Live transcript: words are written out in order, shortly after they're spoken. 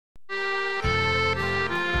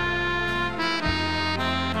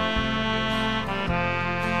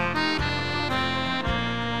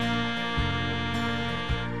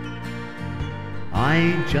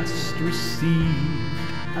I just received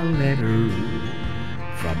a letter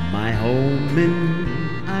from my home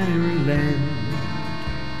in Ireland.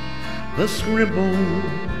 The scribble,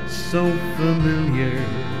 so familiar,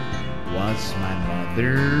 was my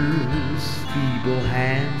mother's feeble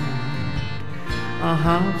hand. A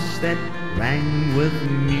house that rang with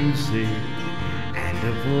music and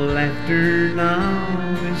of laughter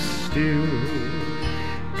now is still.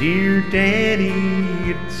 Dear Daddy,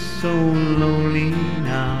 it's so lonely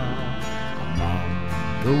now among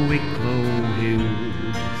the Wicklow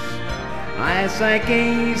hills. As I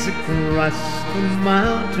gaze across the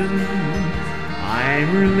mountain, I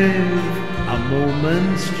relive a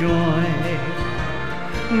moment's joy.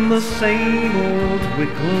 The same old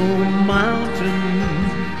Wicklow mountain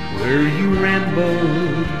where you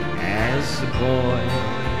rambled as a boy.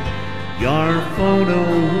 Your photo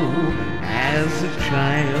as a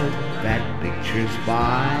child that pictures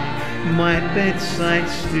by my bedside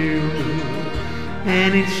still.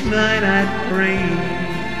 And each night I pray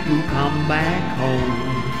you'll come back home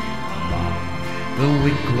among the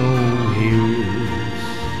Wicklow hills.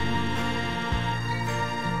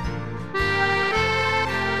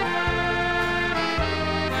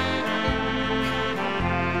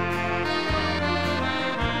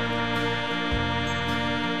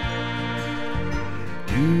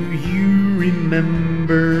 Do you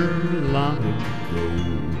remember long ago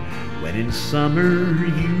when in summer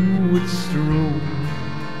you would stroll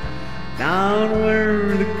down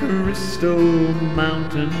where the crystal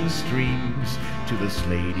mountain streams to the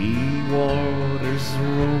slaty waters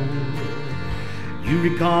roll? You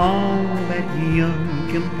recall that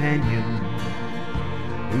young companion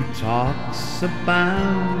who talks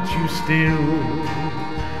about you still,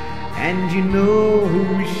 and you know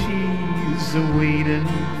who she's a-waiting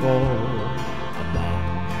for among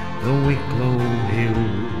the Wicklow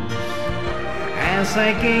hills. As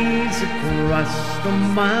I gaze across the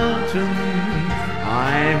mountain,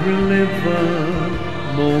 I relive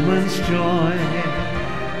a moment's joy.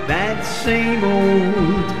 That same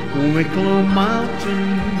old Wicklow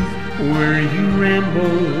mountain where you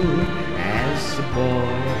rambled as a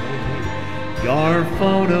boy. Your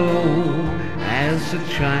photo as a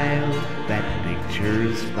child that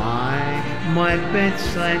pictures by my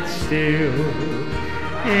bedside still.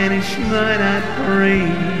 And each night I pray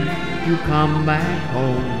you come back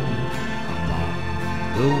home among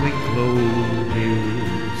the Wicklow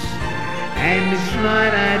hills. And each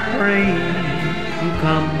night I pray you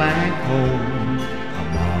come back home